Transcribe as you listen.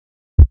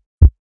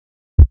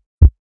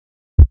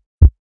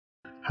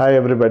Hi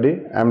everybody,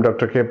 I am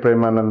Dr. K.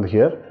 Prem Anand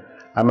here.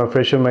 I am a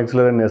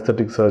facial-maxillary and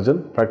aesthetic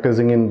surgeon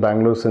practicing in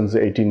Bangalore since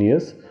 18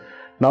 years.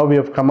 Now we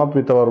have come up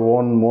with our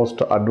own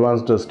most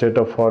advanced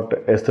state-of-art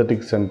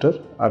aesthetic center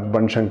at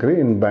Banshankari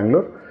in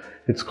Bangalore.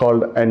 It's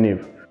called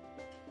Nd-Yag.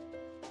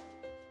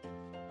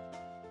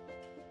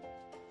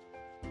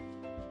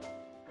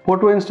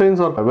 Portwine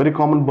stains are very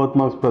common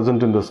birthmarks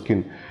present in the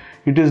skin.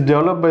 It is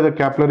developed by the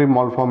capillary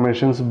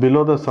malformations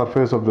below the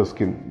surface of the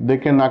skin. They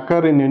can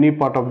occur in any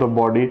part of the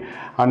body,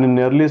 and in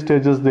early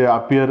stages they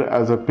appear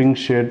as a pink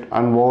shade,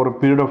 and over a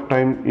period of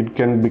time it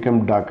can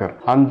become darker.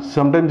 And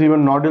sometimes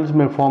even nodules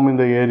may form in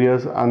the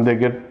areas, and they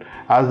get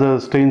as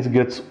the stains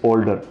gets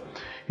older.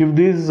 If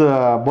these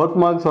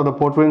birthmarks or the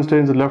portwine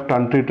stains left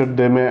untreated,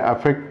 they may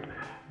affect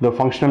the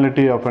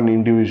functionality of an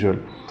individual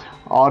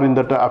or in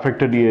that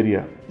affected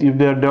area. If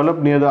they are developed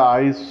near the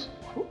eyes,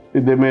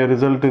 they may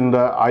result in the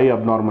eye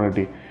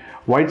abnormality.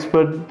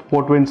 Widespread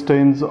portwine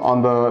stains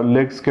on the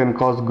legs can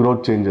cause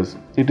growth changes.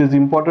 It is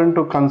important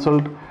to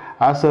consult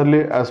as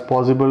early as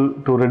possible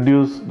to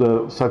reduce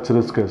such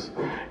risks.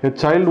 A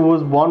child who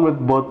is born with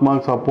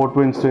birthmarks or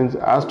portwine stains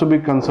has to be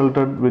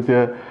consulted with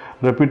a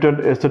reputed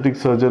aesthetic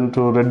surgeon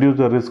to reduce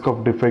the risk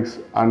of defects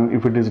and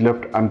if it is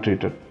left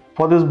untreated.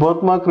 For this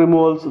birthmark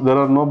removals, there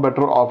are no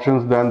better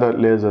options than the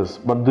lasers,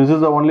 but this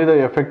is only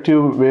the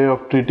effective way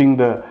of treating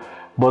the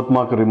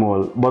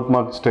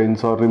birthmark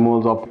stains or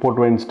removals of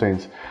portwine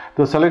stains.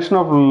 The selection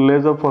of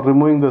laser for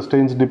removing the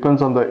stains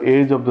depends on the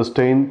age of the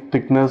stain,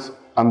 thickness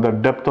and the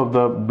depth of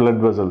the blood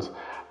vessels.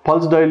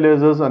 Pulse dye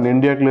lasers and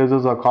Nd-Yag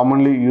lasers are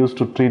commonly used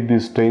to treat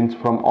these stains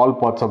from all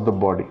parts of the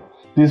body.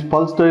 These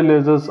pulse dye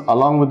lasers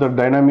along with the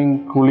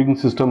dynamic cooling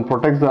system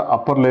protects the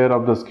upper layer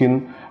of the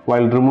skin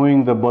while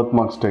removing the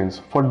birthmark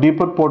stains. For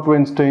deeper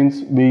portwine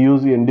stains, we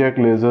use Nd-Yag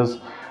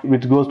lasers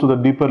which goes to the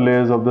deeper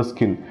layers of the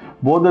skin.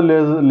 Both the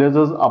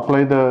lasers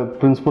apply the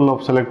principle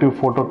of selective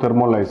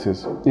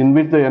photothermolysis, in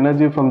which the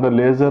energy from the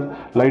laser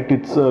light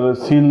its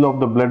seal of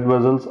the blood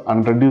vessels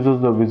and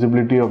reduces the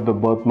visibility of the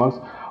birthmarks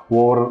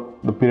over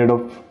the period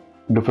of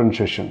different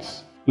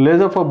sessions.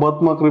 Laser for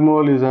birthmark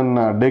removal is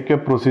an day-care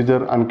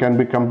procedure and can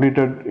be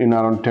completed in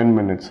around 10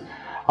 minutes.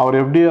 Our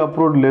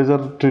FDA-approved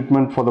laser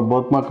treatment for the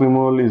birthmark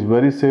removal is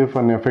very safe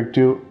and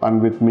effective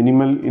and with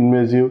minimal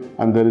invasive,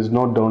 and there is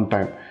no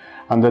downtime.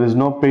 And there is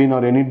no pain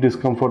or any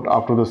discomfort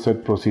after the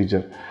said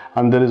procedure,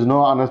 and there is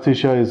no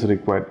anaesthesia is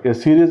required. A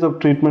series of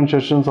treatment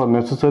sessions are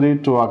necessary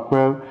to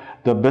acquire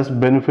the best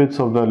benefits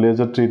of the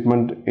laser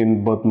treatment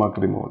in birthmark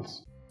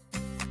removals.